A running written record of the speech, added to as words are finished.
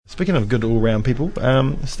speaking of good all-round people,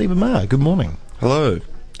 Stephen Marr, good morning. Hello.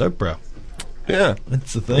 Dope, bro. Yeah.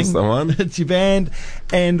 That's the thing. That's the one. It's your band.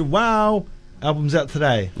 And wow, album's out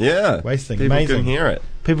today. Yeah. Wasting. People Amazing. can hear it.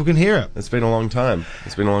 People can hear it. It's been a long time.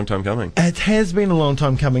 It's been a long time coming. It has been a long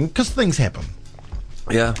time coming, because things happen.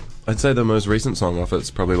 Yeah. I'd say the most recent song off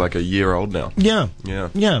it's probably like a year old now. Yeah. Yeah.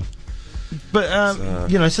 Yeah. But,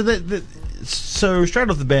 so straight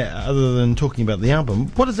off the bat, other than talking about the album,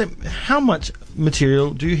 what is that? How much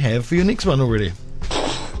material do you have for your next one already?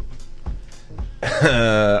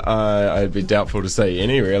 I'd be doubtful to say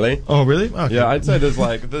any, really. Oh, really? Okay. Yeah, I'd say there's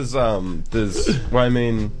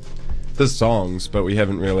songs, but we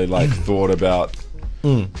haven't really thought about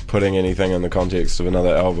putting anything in the context of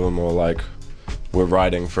another album, or we're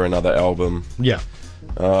writing for another album. Yeah.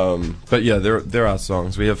 But yeah, there are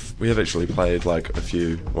songs. We have actually played a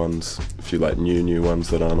few new ones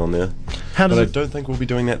that aren't on there. I don't think we'll be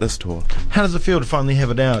doing that this tour. How does it feel to finally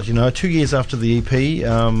have it out? 2 years after the EP,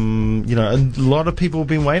 a lot of people have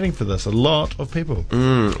been waiting for this. A lot of people.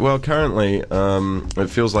 Well, currently, it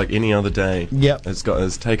feels like any other day. Yep.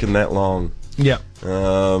 It's taken that long. Yeah.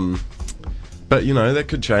 But that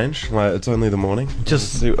could change. It's only the morning.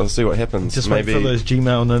 I'll see what happens. Just maybe wait for those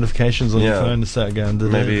Gmail notifications on your phone to start going.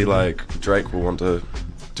 Maybe Drake will want to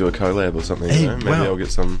do a collab or something. Maybe I'll get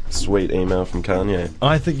some sweet email from Kanye.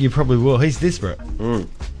 I think you probably will. He's desperate.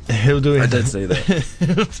 He'll do it. I did see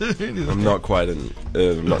that. I'm not quite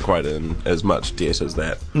in as much debt as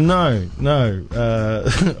that. No.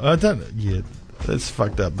 I don't. Yeah. That's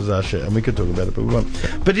fucked up, bizarre shit, and we could talk about it, but we won't.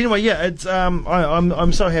 But anyway, yeah, it's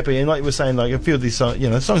I'm so happy, and like you were saying, a few of these songs,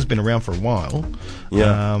 the song's been around for a while.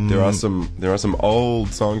 Yeah, there are some old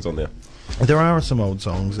songs on there. There are some old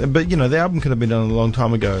songs, but the album could have been done a long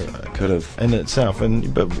time ago. Could have in itself,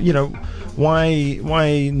 but why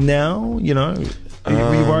now?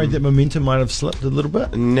 Were you worried that momentum might have slipped a little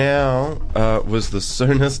bit? Now was the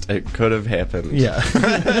soonest it could have happened. Yeah.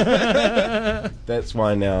 That's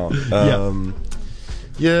why now.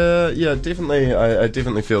 Yeah, definitely. I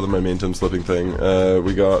definitely feel the momentum slipping thing.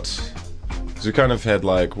 We kind of had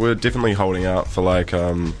we're definitely holding out for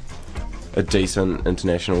a decent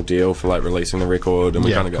international deal for releasing the record, and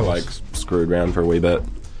we kind of got screwed around for a wee bit,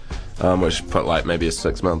 which put maybe a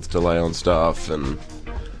 6-month delay on stuff, and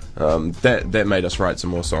that made us write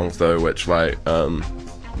some more songs though, which kind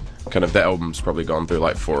of that album's probably gone through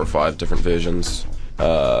 4 or 5 different versions.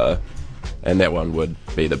 And that one would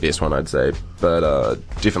be the best one, I'd say. But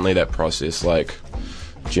definitely that process,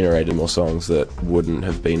 generated more songs that wouldn't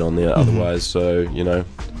have been on there otherwise. So,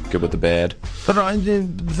 good with the bad. But the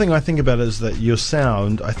thing I think about is that your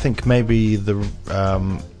sound, I think maybe it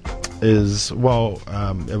was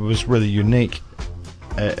really unique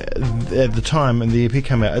at the time, and the EP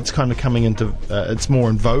came out. It's kind of coming into it's more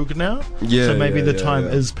in vogue now. Yeah. So maybe the time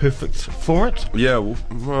is perfect for it. Yeah.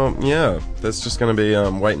 Well, yeah. That's just going to be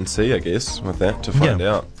wait and see, I guess, with that to find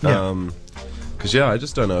out. Yeah. Because I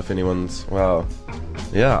just don't know if anyone's. Well,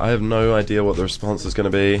 yeah, I have no idea what the response is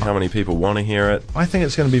going to be. How many people want to hear it? I think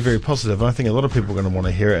it's going to be very positive, and I think a lot of people are going to want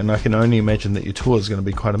to hear it. And I can only imagine that your tour is going to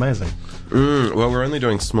be quite amazing. Well, we're only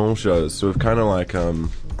doing small shows, so we've kind of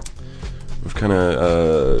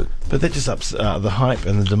but that just ups the hype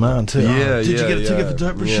and the demand too. Yeah, did you get a ticket for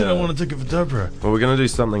Dobra? Shit, I want a ticket for Dobra. Well, we're going to do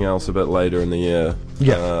something else a bit later in the year.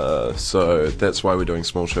 Yeah. So that's why we're doing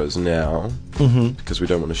small shows now, because we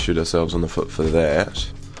don't want to shoot ourselves on the foot for that.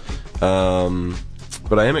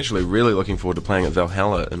 But I am actually really looking forward to playing at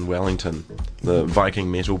Valhalla in Wellington, the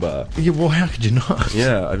Viking metal bar. Yeah, well, how could you not?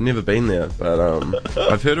 Yeah, I've never been there, but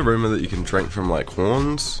I've heard a rumour that you can drink from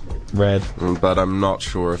horns. Rad. But I'm not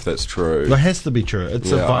sure if that's true. Well, it has to be true.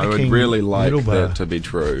 It's a Viking I would really like metal bar. that to be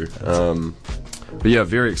true. But yeah,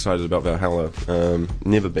 very excited about Valhalla.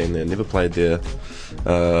 Never been there, never played there.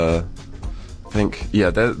 I think,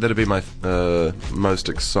 that'd be my most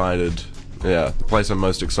excited. Yeah, the place I'm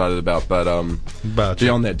most excited about, but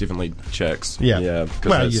beyond that, definitely Chicks. Yeah,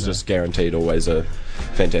 because that's just guaranteed always a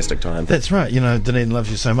fantastic time. That's right. Dunedin loves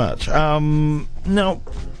you so much. Now,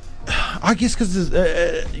 I guess because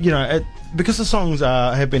because the songs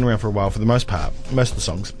have been around for a while for the most part, most of the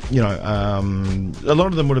songs, a lot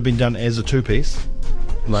of them would have been done as a 2-piece,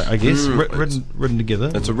 I guess, written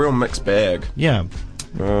together. It's a real mixed bag. Yeah.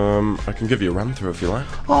 I can give you a run through if you like.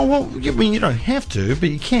 Oh, well, I mean, you don't have to, but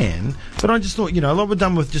you can. But I just thought, a lot were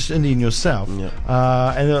done with just Indie and yourself. Yeah.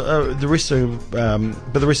 And the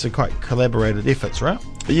rest are quite collaborated efforts, right?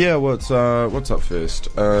 Yeah, what's up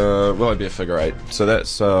first? Will I Be a Figure 8? So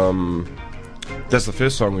that's the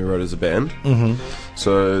first song we wrote as a band.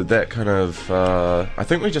 So that kind of, I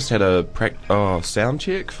think we just had a sound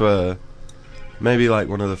check for maybe like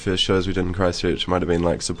one of the first shows we did in Christchurch might have been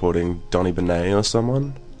like supporting Donny Benet or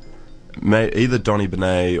someone. Either Donny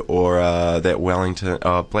Benet or that Wellington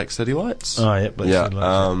Black City Lights. Oh yeah, Black City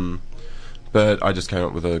Lights. But I just came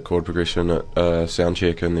up with a chord progression at sound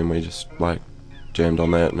check, and then we just like jammed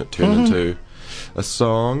on that, and it turned into a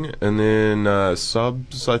song. And then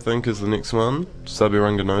Subs, I think, is the next one.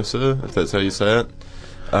 Subiranganosa, if that's how you say it.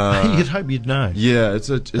 You'd hope you'd know. Yeah, it's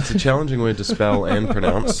a challenging word to spell and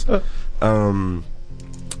pronounce. But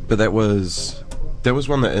that was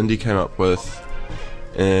one that Indy came up with,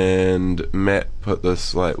 and Matt put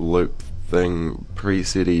this like loop thing,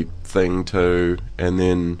 preset-y thing to, and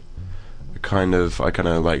then I kind of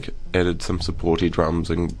like added some supporty drums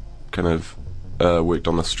and kind of worked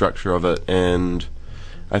on the structure of it. And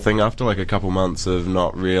I think after like a couple months of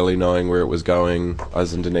not really knowing where it was going, I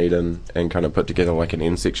was in Dunedin and kind of put together like an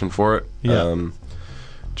end section for it. Yeah.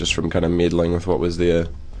 Just from kind of meddling with what was there,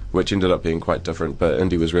 which ended up being quite different. But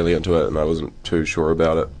Indy was really into it, and I wasn't too sure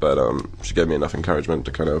about it. But she gave me enough encouragement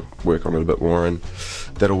to kind of work on it a bit more, and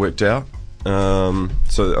that all worked out.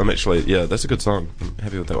 So I'm actually, yeah, that's a good song. I'm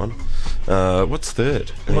happy with that one. What's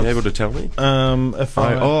third? Are you able to tell me?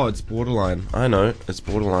 It's Borderline. I know, it's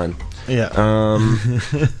Borderline. Yeah.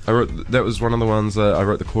 That was one of the ones that I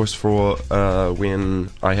wrote the chorus for when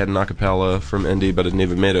I had an a cappella from Indy, but had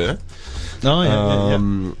never met her. Oh yeah.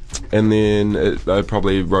 And then I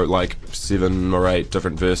probably wrote like 7 or 8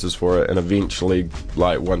 different verses for it, and eventually,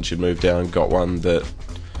 like once she'd moved down, got one that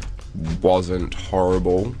wasn't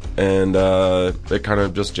horrible, and it kind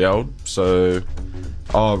of just gelled. So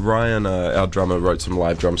Ryan, our drummer, wrote some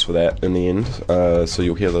live drums for that in the end, so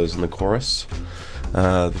you'll hear those in the chorus.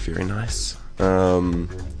 They're very nice. So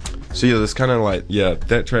yeah, this kind of like, yeah,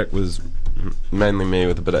 that track was mainly me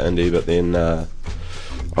with a bit of Indy, but then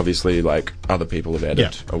obviously like other people have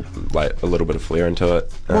added a little bit of flair into it.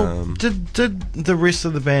 Well, did the rest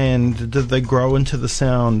of the band, did they grow into the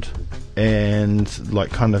sound and like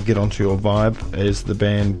kind of get onto your vibe as the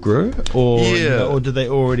band grew, or or did they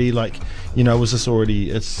already like, was this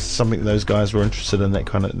already, it's something those guys were interested in, that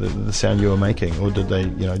kind of the sound you were making, or did they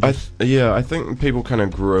I think people kind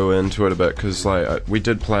of grew into it a bit, because like we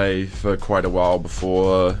did play for quite a while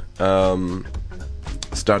before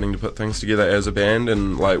starting to put things together as a band,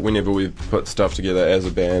 and like whenever we've put stuff together as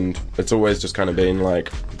a band, it's always just kind of been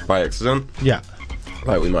like by accident. Yeah,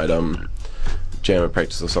 like we might jam at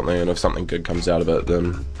practice or something, and if something good comes out of it,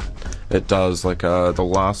 then it does. Like the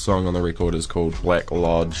last song on the record is called Black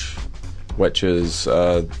Lodge, which is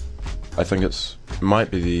I think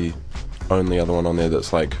might be the only other one on there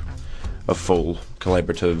that's like a full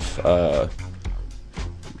collaborative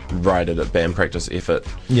write-it at band practice effort.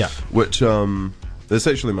 Yeah, which it's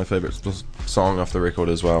actually my favourite song off the record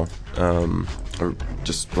as well.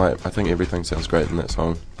 Just like, I think everything sounds great in that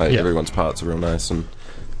song. Like everyone's parts are real nice, and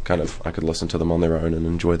kind of I could listen to them on their own and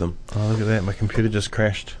enjoy them. Oh, look at that, my computer just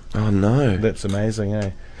crashed. Oh no, that's amazing,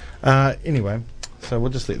 eh? Anyway, so we'll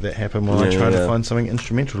just let that happen while I try to find something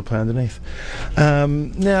instrumental to play underneath.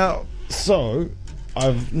 Now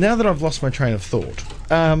that I've lost my train of thought,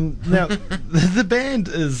 now the band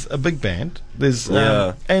is a big band. There's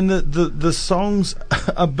and the songs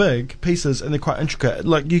are big pieces, and they're quite intricate.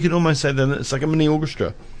 Like you can almost say that it's like a mini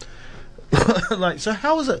orchestra. Like, so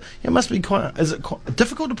how is it? It must be is it quite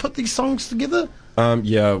difficult to put these songs together?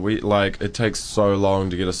 Yeah, we like, it takes so long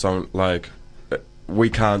to get a song. Like, we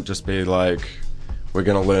can't just be like, we're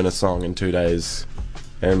gonna learn a song in 2 days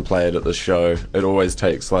and play it at the show. It always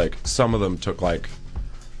takes, like, some of them took like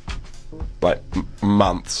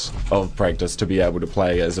months of practice to be able to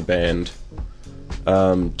play as a band,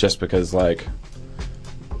 just because like,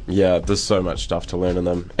 yeah, there's so much stuff to learn in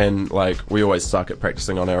them, and like we always suck at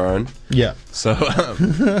practicing on our own. Yeah. So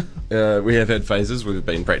we have had phases we've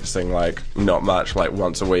been practicing like not much, like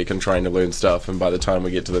once a week, and trying to learn stuff, and by the time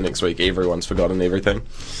we get to the next week, everyone's forgotten everything.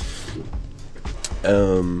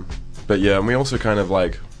 But yeah, and we also kind of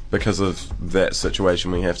like, because of that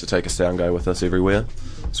situation, we have to take a sound guy with us everywhere.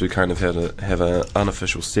 So we kind of have an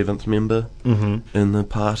unofficial 7th member in the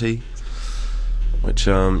party, which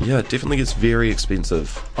it definitely gets very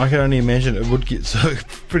expensive. I can only imagine it would get so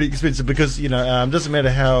pretty expensive, because doesn't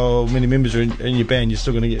matter how many members are in your band, you're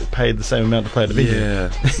still going to get paid the same amount to play at a venue.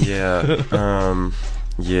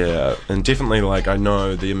 Yeah, and definitely, like, I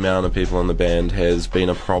know the amount of people in the band has been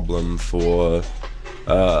a problem for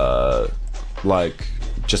like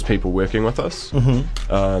just people working with us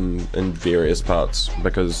in various parts,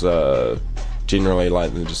 because generally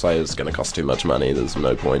like they just say it's going to cost too much money. There's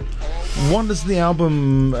no point. What does the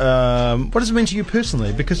album? What does it mean to you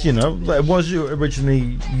personally? Because it was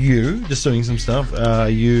originally you just doing some stuff.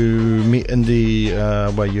 You met Indy,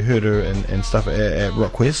 you heard her and stuff at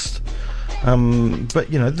Rockquest.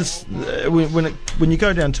 But this when you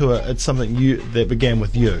go down to it, it's something that began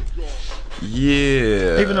with you.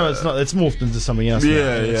 Yeah. Even though it's morphed into something else.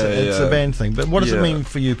 It's a band thing. But what does it mean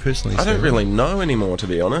for you personally? I don't really know anymore, to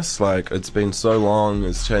be honest. Like, it's been so long,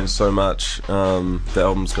 it's changed so much. The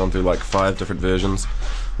album's gone through like 5 different versions.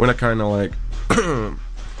 When I kind of like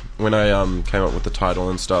when I came up with the title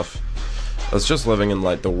and stuff, I was just living in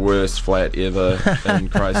like the worst flat ever in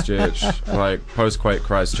Christchurch, like post-quake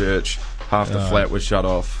Christchurch. Half the flat was shut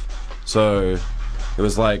off, so it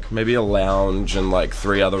was like maybe a lounge and like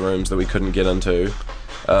 3 other rooms that we couldn't get into.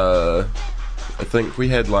 I think we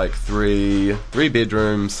had like three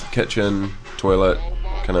bedrooms, kitchen, toilet,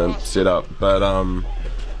 kind of set up, but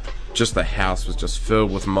just the house was just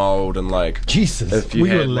filled with mold and like. Jesus, if you were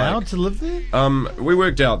you had, allowed to live there? We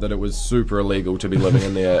worked out that it was super illegal to be living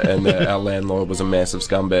in there, and that our landlord was a massive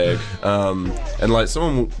scumbag. And like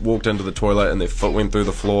someone walked into the toilet and their foot went through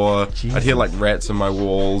the floor. Jesus. I'd hear like rats in my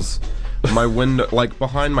walls. My window, like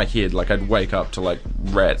behind my head, like I'd wake up to like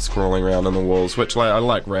rats crawling around in the walls, which like I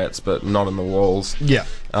like rats, but not in the walls. Yeah.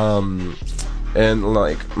 And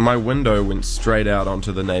like my window went straight out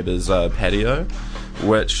onto the neighbour's patio,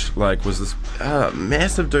 which like was this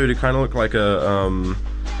massive dude who kind of looked like a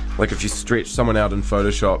like if you stretch someone out in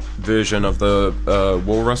Photoshop version of the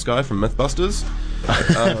walrus guy from Mythbusters.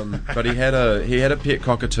 But he had a pet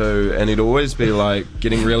cockatoo, and he'd always be like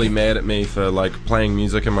getting really mad at me for like playing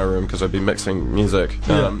music in my room because I'd be mixing music,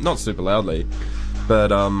 not super loudly,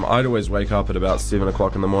 but I'd always wake up at about 7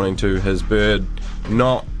 o'clock in the morning to his bird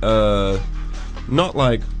not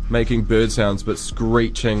like making bird sounds, but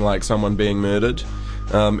screeching like someone being murdered.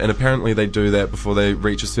 And apparently they do that before they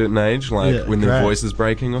reach a certain age, like when their voice is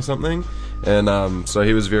breaking or something. And so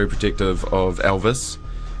he was very protective of Elvis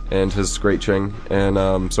and his screeching,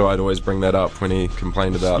 and so I'd always bring that up when he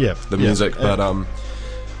complained about the music, but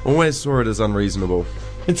always saw it as unreasonable.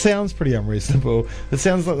 It sounds pretty unreasonable. It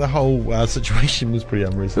sounds like the whole situation was pretty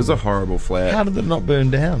unreasonable. It was a horrible flat. How did it not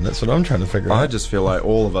burn down? That's what I'm trying to figure out. I just feel like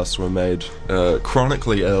all of us were made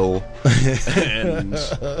chronically ill, and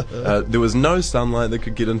there was no sunlight that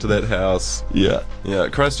could get into that house. Yeah.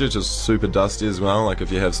 Christchurch is super dusty as well. Like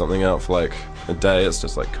if you have something out for like a day, it's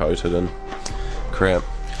just like coated in crap.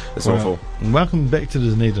 It's awful. Welcome back to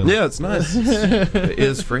Dunedin. Yeah, it's nice. It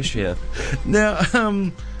is fresh here. Now,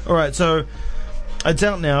 all right, so it's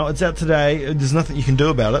out now. It's out today. There's nothing you can do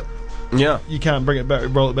about it. Yeah. You can't bring it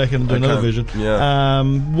back, roll it back in and do another version. Yeah.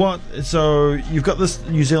 So you've got this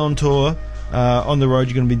New Zealand tour on the road.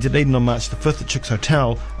 You're going to be Dunedin on March the 5th at Chicks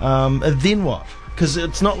Hotel. And then what? Because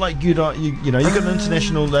it's not like you got an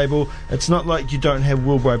international label. It's not like you don't have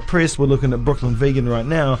worldwide press. We're looking at Brooklyn Vegan right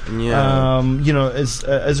now. Yeah. Is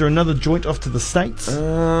there another joint off to the States?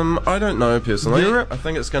 I don't know personally. Europe? I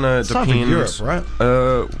think it's going to It's time depend. for Europe, right?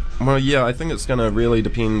 Well, yeah, I think it's going to really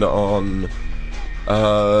depend on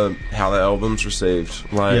how the album's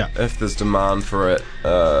received. Like, if there's demand for it,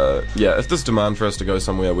 if there's demand for us to go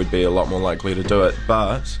somewhere, we'd be a lot more likely to do it.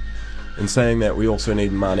 But in saying that, we also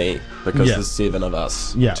need money because there's 7 of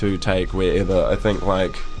us to take wherever. I think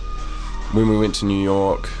like when we went to New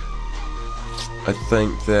York, I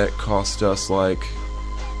think that cost us like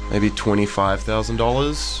maybe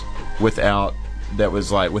 $25,000 without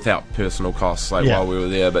personal costs while we were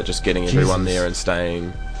there, but just getting everyone there and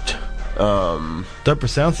staying. Doper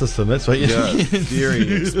sound system, that's what you need.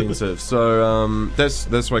 Very expensive. So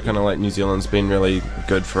that's why kind of like New Zealand's been really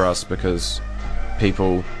good for us, because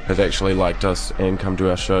people have actually liked us and come to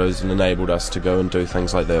our shows and enabled us to go and do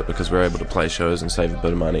things like that, because we're able to play shows and save a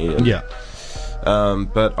bit of money. And,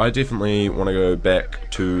 but I definitely want to go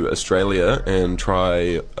back to Australia and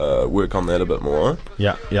try work on that a bit more.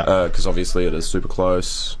 Because obviously it is super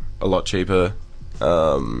close, a lot cheaper.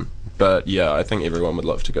 But yeah, I think everyone would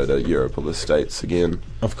love to go to Europe or the States again.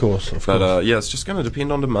 Of course. But it's just going to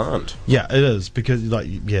depend on demand. Yeah, it is, because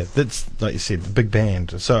that's like you said, the big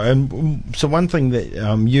band. So one thing that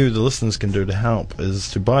you, the listeners, can do to help is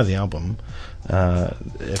to buy the album. Go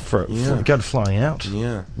to Flying Out.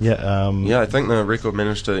 Yeah. I think the record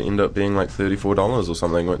managed to end up being like $34 or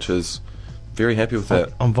something, which is very happy with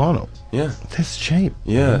that. On vinyl. Yeah. That's cheap.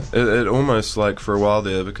 Yeah. It almost, like, for a while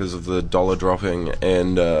there, because of the dollar dropping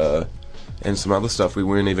and and some other stuff, we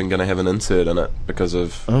weren't even going to have an insert in it because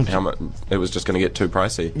of how much it was just going to get too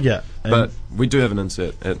pricey. Yeah, but we do have an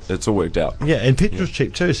insert. It's all worked out. Yeah, and petrol's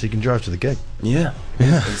cheap too, so you can drive to the gig. Yeah,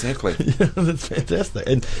 exactly. Yeah, that's fantastic,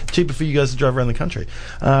 and cheaper for you guys to drive around the country.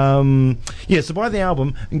 So buy the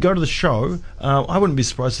album and go to the show. I wouldn't be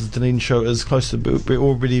surprised if the Dunedin show is close to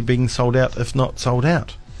already being sold out, if not sold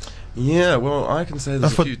out. Yeah, well, I can say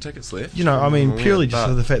there's a few tickets left. Purely just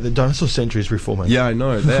for the fact that Dinosaur Century is reforming. Yeah, I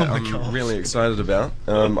know. That I'm really excited about.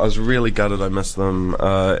 I was really gutted I missed them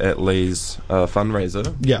at Lee's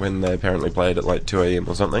fundraiser when they apparently played at like 2 a.m.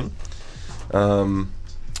 or something.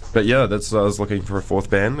 But yeah, I was looking for a fourth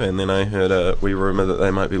band, and then I heard a wee rumour that they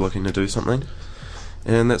might be looking to do something.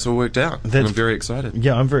 And that's all worked out. And I'm very excited.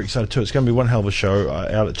 Yeah, I'm very excited too. It's going to be one hell of a show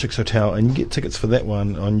out at Chicks Hotel, and you get tickets for that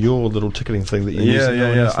one on your little ticketing thing that you use.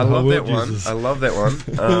 Yeah. I love that one. I love that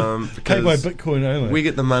one. Paid by Bitcoin only. We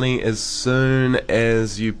get the money as soon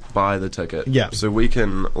as you buy the ticket. Yeah. So we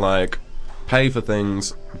can pay for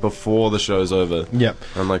things before the show's over. Yeah.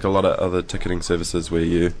 Unlike a lot of other ticketing services where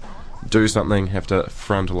you do something, have to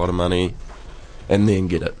front a lot of money, and then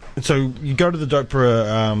get it. So you go to the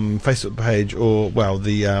Dopera Facebook page, or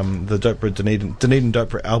the Dopera Dunedin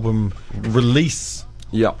Dopera album release.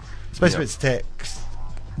 Yeah. Space Bits Tax,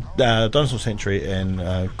 Dinosaur Century, and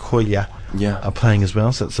Koya are playing as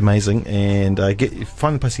well. So it's amazing. And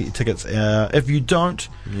find the place to get your tickets. If you don't,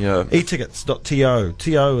 etickets.to.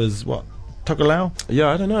 To is what? Tokelau? Yeah,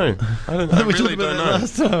 I don't know. I really don't know.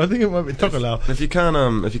 Last time. I think it might be Tokelau. If you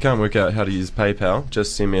can't work out how to use PayPal,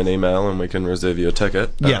 just send me an email and we can reserve you a ticket.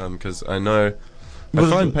 Yeah. Because I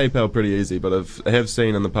find PayPal pretty easy, but I have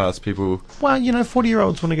seen in the past people. Well,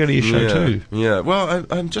 40-year-olds want to go to your show too. Yeah. Well,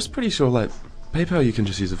 I'm just pretty sure PayPal you can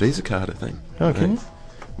just use a Visa card, I think. Okay. Right?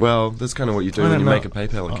 Well, that's kind of what you do when you make a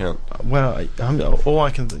PayPal account.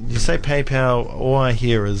 You say PayPal, all I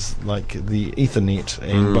hear is the Ethernet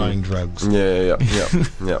and buying drugs. Yeah.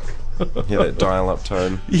 Yeah, that dial-up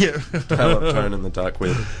tone. Yeah. Dial-up tone in the dark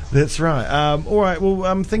web. That's right. All right,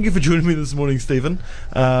 well, thank you for joining me this morning, Stephen.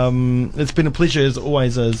 It's been a pleasure, as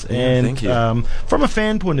always is. And thank you. From a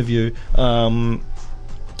fan point of view,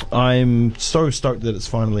 I'm so stoked that it's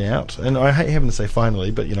finally out, and I hate having to say finally,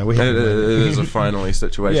 but we have. It is a finally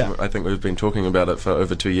situation. Yeah. I think we've been talking about it for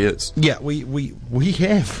over 2 years. Yeah, we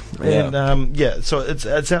have, and so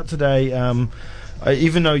it's out today.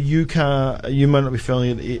 Even though you might not be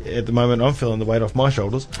feeling it at the moment, I'm feeling the weight off my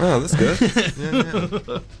shoulders. Oh, that's good.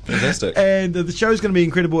 Yeah. Fantastic. And the show's going to be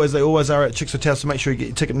incredible, as they always are at Chicks Hotel. So make sure you get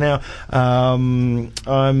your ticket now.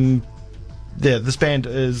 This band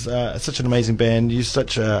is such an amazing band. You're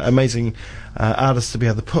such amazing artists to be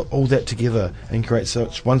able to put all that together and create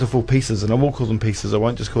such wonderful pieces. And I will call them pieces. I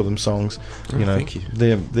won't just call them songs. Thank you.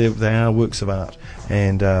 They are works of art,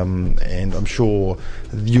 and I'm sure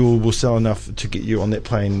you will sell enough to get you on that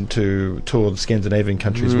plane to tour the Scandinavian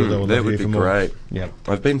countries where they'll that would be great. Yeah,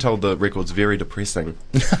 I've been told the record's very depressing,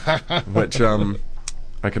 which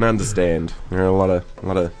I can understand. There are a lot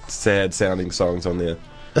of sad sounding songs on there.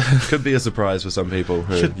 Could be a surprise for some people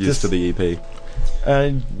who are used to the EP.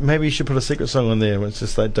 Maybe you should put a secret song on there where it's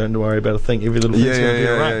just don't worry about a thing, every little thing's going to be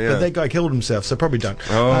alright. Yeah. But that guy killed himself, so probably don't.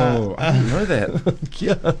 Oh, I didn't know that.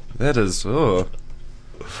 Yeah. That is, Oh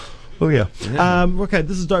yeah. Okay,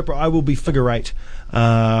 this is Dopera. I Will Be Figure Eight,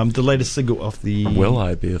 the latest single off the... Will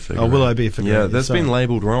I Be a Figure Eight? Will I Be a Figure Eight? Yeah, that's been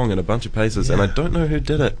labelled wrong in a bunch of places, and I don't know who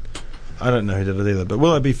did it. I don't know who did it either, but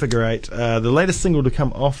Will I Be Figure Eight, the latest single to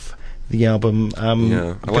come off the album. I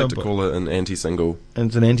like to call it an anti-single. And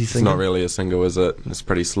it's an anti-single? It's not really a single, is it? It's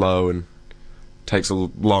pretty slow and takes a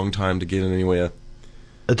long time to get anywhere.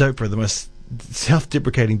 Dopera, the most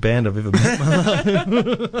self-deprecating band I've ever met in my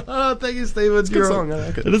life. Thank you, Stephen. It's a good song, I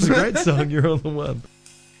like it. It is a great song. You're on the one.